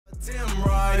Damn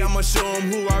right, I'ma show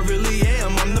him who I really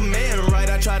am. I'm the man, right?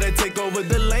 I tried to take over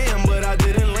the land, but I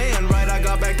didn't land right. I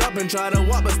got back up and tried to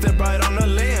walk, but stepped right on the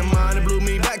landmine. It blew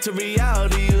me back to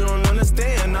reality. You don't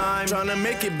understand. I'm trying to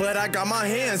make it, but I got my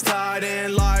hands tied.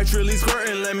 And life's really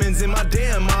squirting lemons in my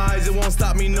damn eyes. It won't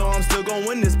stop me, no, I'm still gonna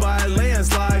win this by a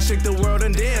landslide. Shake the world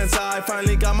and dance. I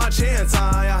finally got my chance.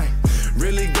 I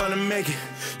really gonna make it.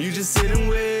 You just sit and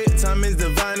wait. Time is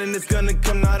divine and it's gonna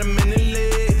come not a minute late.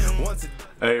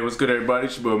 Hey, what's good, everybody?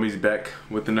 It's your boy Omeezy back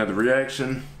with another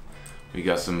reaction. We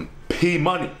got some P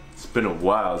Money. It's been a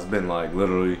while. It's been like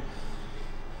literally,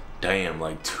 damn,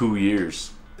 like 2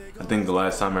 years. I think the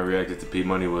last time I reacted to P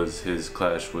Money was his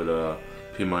clash with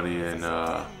P Money and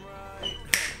Dot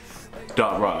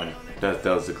Rotten. That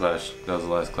was the clash. That was the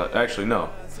last clash. Actually,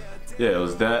 no. Yeah, it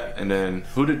was that, and then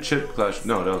who did Chip clash?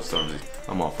 No, that was Stormzy.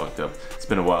 I'm all fucked up. It's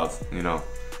been a while, you know.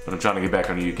 But I'm trying to get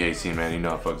back on the UK scene, man. You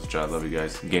know I fuck with y'all. I love you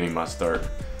guys. Gave me my start.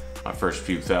 My first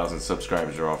few thousand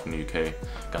subscribers are all from the UK.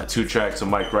 Got 2 tracks of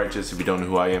Mike Righteous. If you don't know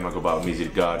who I am, I go by Omeezy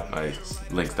to God. My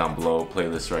links down below.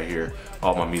 Playlist right here.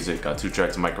 All my music. Got 2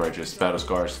 tracks of Mike Righteous. Battle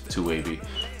Scars, 2 wavy.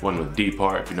 One with D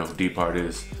Part, if you know who D Part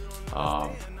is.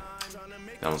 That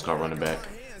one's called Running Back.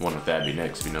 One with That Be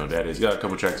Next, if you know what that is. Got a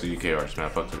couple tracks of UK artists, man. I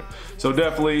fucked with it. So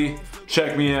definitely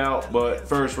check me out. But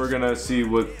first, we're gonna see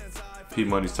what P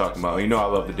Money's talking about. You know I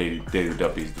love the Daily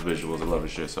Duppys, the visuals. I love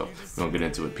his shit, so we're gonna get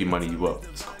into it. P Money, you up?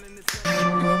 Let's go.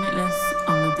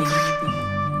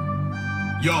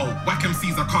 Yo, whack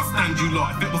MCs, I can't stand you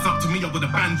lot. If it was up to me, I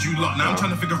would've banned you lot. Now I'm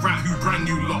trying to figure out who brand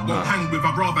you lot. Won't hang with,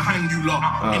 I'd rather hang you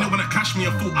lot. You know when it cashed me,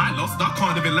 I thought I lost. I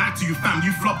can't even lie to you, fam.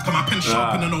 You flopped, come my pen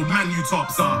sharp and an old man you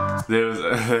tops up. There was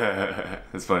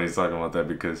it's funny he's talking about that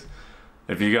because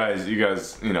if you guys,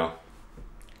 you know,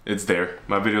 it's there.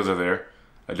 My videos are there.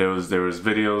 There was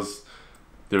videos,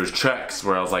 there was tracks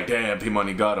where I was like, damn, P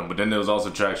Money got him. But then there was also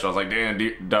tracks where I was like, damn,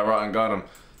 Dot Rotten got him.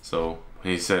 So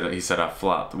he said I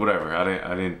flopped. Whatever. I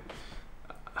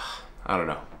don't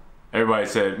know. Everybody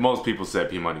said, most people said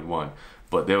P Money won,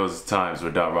 but there was times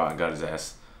where Dot Rotten got his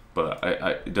ass. But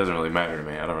it doesn't really matter to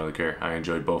me. I don't really care. I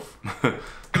enjoyed both.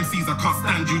 MCs, I can't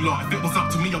stand you lot. If it was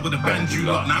up to me, I would've banned you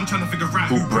lot. Now I'm trying to figure out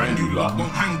who brand you lot.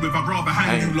 Won't hang with, I'd rather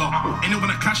hang you lot. Anyone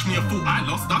that clashed me, I thought I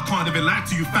lost. I can't even lie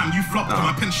to you, fam. You flopped,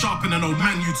 my pen sharp and an old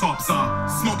man you tops are.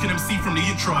 Smoking MC from the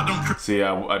intro, I don't. See,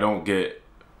 I don't get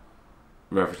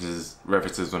references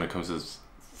when it comes to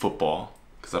football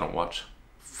because I don't watch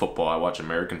football. I watch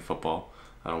American football.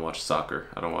 I don't watch soccer.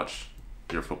 I don't watch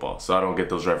your football, so I don't get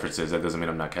those references. That doesn't mean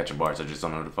I'm not catching bars. I just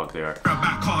don't know who the fuck they are. All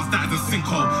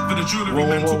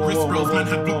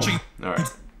right.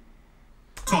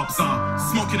 Tops are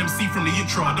smoking MC from the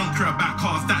intro. I don't care about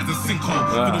cars, that is a sinkhole.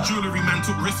 For the jewelry man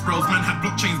took risk bros. Man had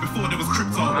blockchains before there was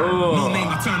crypto. No name,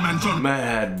 I turn man John. Man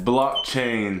had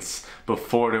blockchains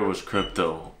before there was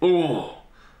crypto. Ooh.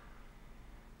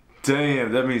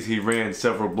 Damn, that means he ran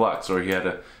several blocks or he had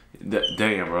a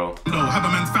damn, bro. No, have a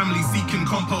man's family seeking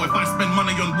compo. If I spend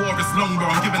money on war, it's long, bro.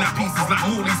 I'm giving out pieces like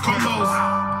all these combos.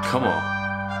 Come on.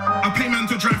 I pay man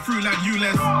to drive through like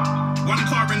ULEZ. 1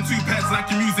 car and 2 pairs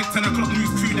like your music. 10 o'clock news,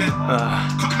 2 dead.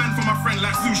 Cut man for my friend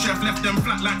like sous chef. Left them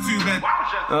flat like 2 bed.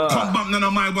 Can't bump none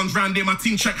of my ones round here. My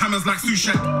team check hammers like sous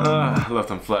chef. Left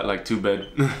them flat like 2 bed.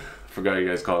 Forgot you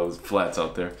guys call those flats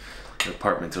out there. The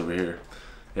apartments over here.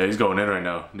 Yeah, he's going in right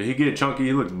now. Did he get chunky?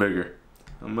 He looks bigger.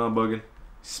 I'm not bugging.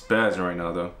 Spazzing right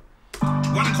now though.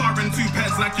 1 car and 2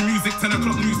 pairs like your music. 10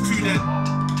 o'clock news, 2 dead.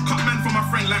 Cut man for my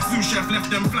friend like sous chef. Left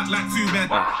them flat like 2 bed.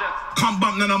 Can't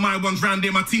bump none of my ones round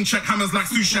here. My team check hammers like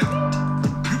sous chef.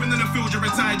 You been in the field, you're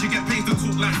retired. You get paid to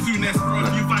talk like Soonest. Bro,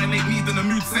 if you violate me, then the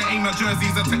mood set. Aim at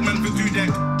jerseys. I take man for 2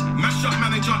 deck. Mash up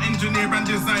manager, engineer and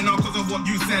designer because of what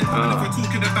you said. And if we're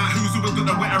talking about who's who was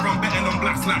gonna wear around betting on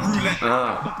blacks like roulette.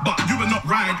 But you will not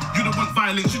ride. You don't want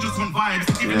violence. You just want vibes.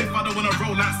 Even if I don't want to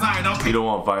roll outside, I'll. You don't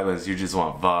want violence. You just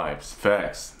want vibes.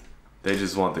 Facts. They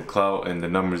just want the clout and the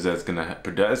numbers that's gonna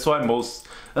produce.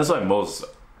 That's why most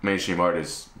mainstream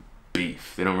artists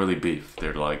beef. They don't really beef.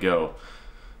 They're like, yo,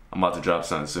 I'm about to drop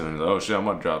something soon. Oh shit, I'm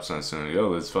about to drop something soon. Yo,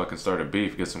 let's fucking start a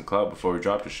beef, get some clout before we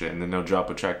drop the shit, and then they'll drop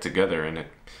a track together, and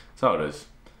that's how it is.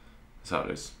 That's how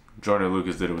it is. Jordan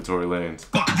Lucas did it with Tory Lanez.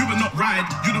 But you will not ride,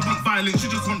 you don't want violence,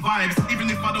 you just want vibes. Even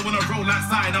if I don't want to roll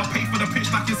outside, I'll pay for the pitch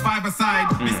like it's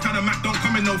 5-a-side. This kind of Mac don't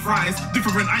come in no fries.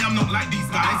 Different, I am not like these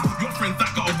guys. Your friends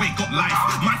that got away got life.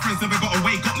 My friends never got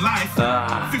away got life.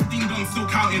 15 guns still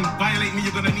counting. Violate me,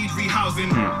 you're gonna need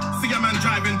rehousing. See a man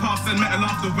driving past and metal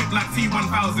off the whip like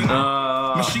T1000.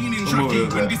 Machine in tracky.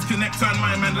 When disconnect, turn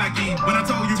my man laggy. When I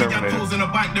told you we got pulls in a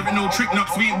bike, there ain't no trick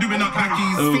knocks. We ain't doing up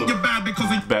backies. Think you're bad because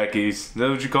of backies. Is that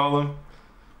what you call them?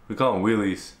 We call them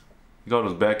wheelies. You call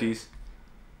those backies?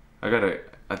 I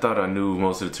I thought I knew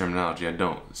most of the terminology. I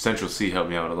don't. Central C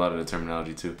helped me out with a lot of the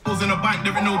terminology too. In a bike,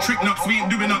 there ain't no trick knocks, we ain't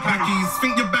doing up hackies.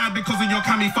 Think you're bad because of your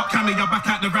cami, fuck cami, you're back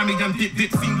at the rammy and dip.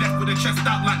 Seen left with a chest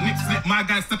out like Nick Slip. My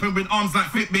guy stepping with arms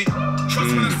like Fitbit.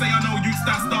 Trust when I say I know youths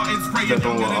that started spraying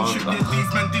younger than Chip did.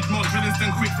 These men did more drillings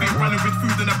than quick fit, running with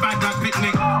food in a bag like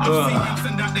picnic. I've seen him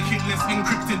send out the hit list,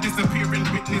 encrypted, disappearing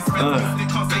witness. They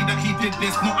can't say that he did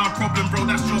this, not our problem, bro,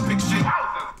 that's your big shit.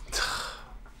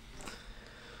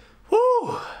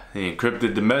 Woo! He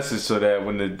encrypted the message so that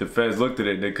when the feds looked at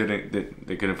it, they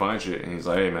couldn't find shit. And he's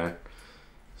like, "Hey man,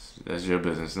 that's your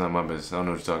business, it's not my business. I don't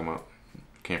know what you're talking about.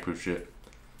 Can't prove shit."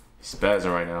 He's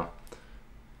spazzing right now.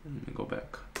 Let me go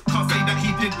back. Can't say that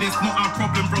he did this, not our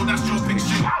problem, bro. That's your big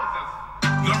shit.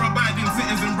 You're a abiding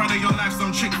citizen, brother. Your life's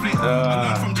some chick flick. I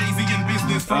learned from Jay-Z in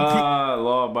business.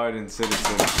 Law-abiding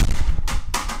citizen.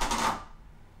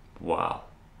 Wow.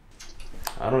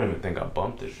 I don't even think I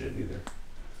bumped this shit either.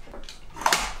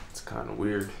 Kind of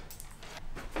weird.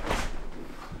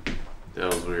 That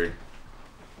was weird.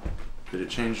 Did it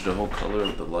change the whole color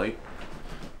of the light?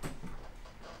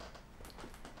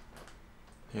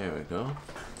 There we go.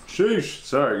 Sheesh.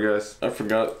 Sorry guys. I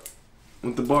forgot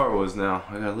what the bar was now.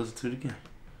 I gotta listen to it again.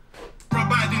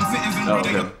 Oh,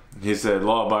 okay. He said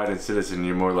law-abiding citizen,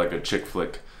 you're more like a chick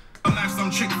flick.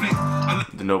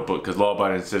 The Notebook, because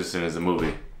Law-Abiding Citizen is a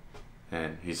movie.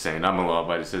 And he's saying I'm a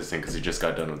law-abiding citizen because he just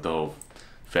got done with the whole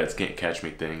feds can't catch me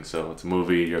thing. So it's a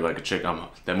movie, you're like a chick.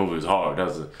 That movie was hard.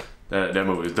 That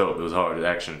movie was dope. It was hard.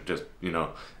 Action, just, you know,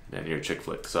 and you're a chick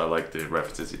flick. So I like the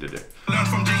references he did there. Learn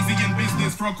from Jay-Z in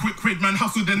business for a quick quid, man.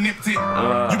 Hustled and nipped it.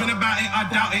 You been about it, I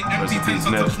doubt it. Empty tents,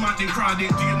 I touch my crowded.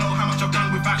 Do you know how much I've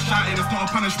done without shouting? It's not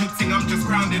a punishment thing, I'm just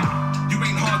grounded. You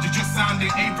ain't hard, you just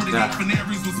sounded. April the 8th and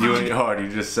Aries was You ain't hard,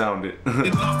 you just sounded.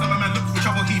 Last time a man looked for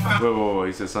trouble, he found. Whoa.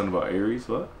 He said something about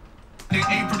Aries, what?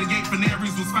 April the 8th and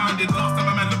Aries was founded. Last time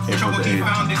a man looked for trouble, he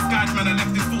found it. Skies, man, I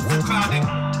left his foot too clouded.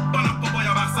 Bun up, boy,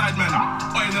 I'm outside, man.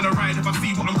 Oil in a ride, if I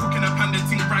see what I'm cooking, a panda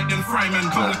ting right, then fry, man.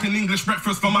 Come like an English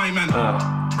breakfast for my man.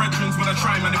 Brethrens when I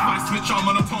try, man. If I switch, I'm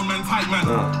on a tone, man, tight, man.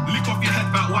 Lick off your head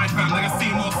about wife, man. Like I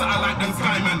see more satellite than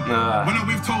sky, man. When I'm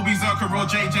with Toby, Zerka, or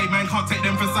JJ, man, can't take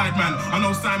them for side, man. I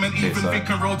know Simon, even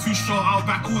Vic and roll too short, I'll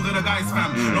back all of the guys,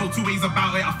 fam. No two ways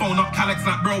about it, I phone up Calyx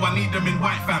like, bro, I need them in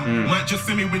white, fam. Might just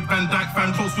see me with Van Dyke,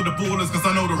 fam, close with the ballers, cause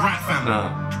I know the right, fam.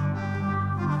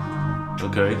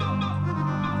 Okay.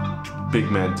 Big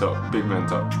man talk, big man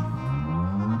talk.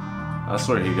 I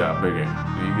swear he got bigger.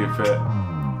 Did he get fat?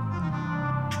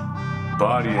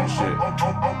 Body and shit.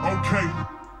 Okay.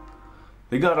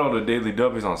 They got all the daily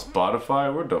Duppies on Spotify.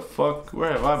 Where the fuck?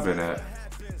 Where have I been at?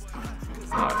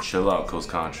 Nah, chill out, Coast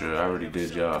Contra. I already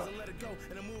did y'all.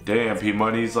 Damn, P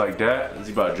Money's like that. Is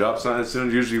he about to drop something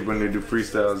soon? Usually when they do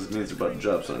freestyles, it means he's about to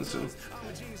drop something soon.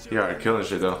 He already killing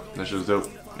shit though. That shit's dope.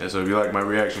 Yeah, so if you like my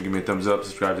reaction, give me a thumbs up,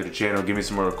 subscribe to the channel, give me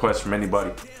some more requests from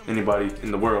anybody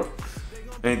in the world.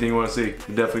 Anything you want to see,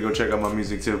 definitely go check out my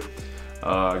music too.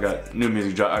 I got new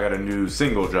music drop. I got a new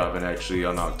single dropping actually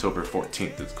on October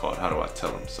 14th. It's called How Do I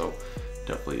Tell Him? So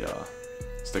definitely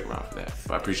stick around for that.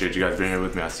 But I appreciate you guys being here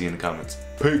with me. I'll see you in the comments.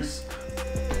 Peace.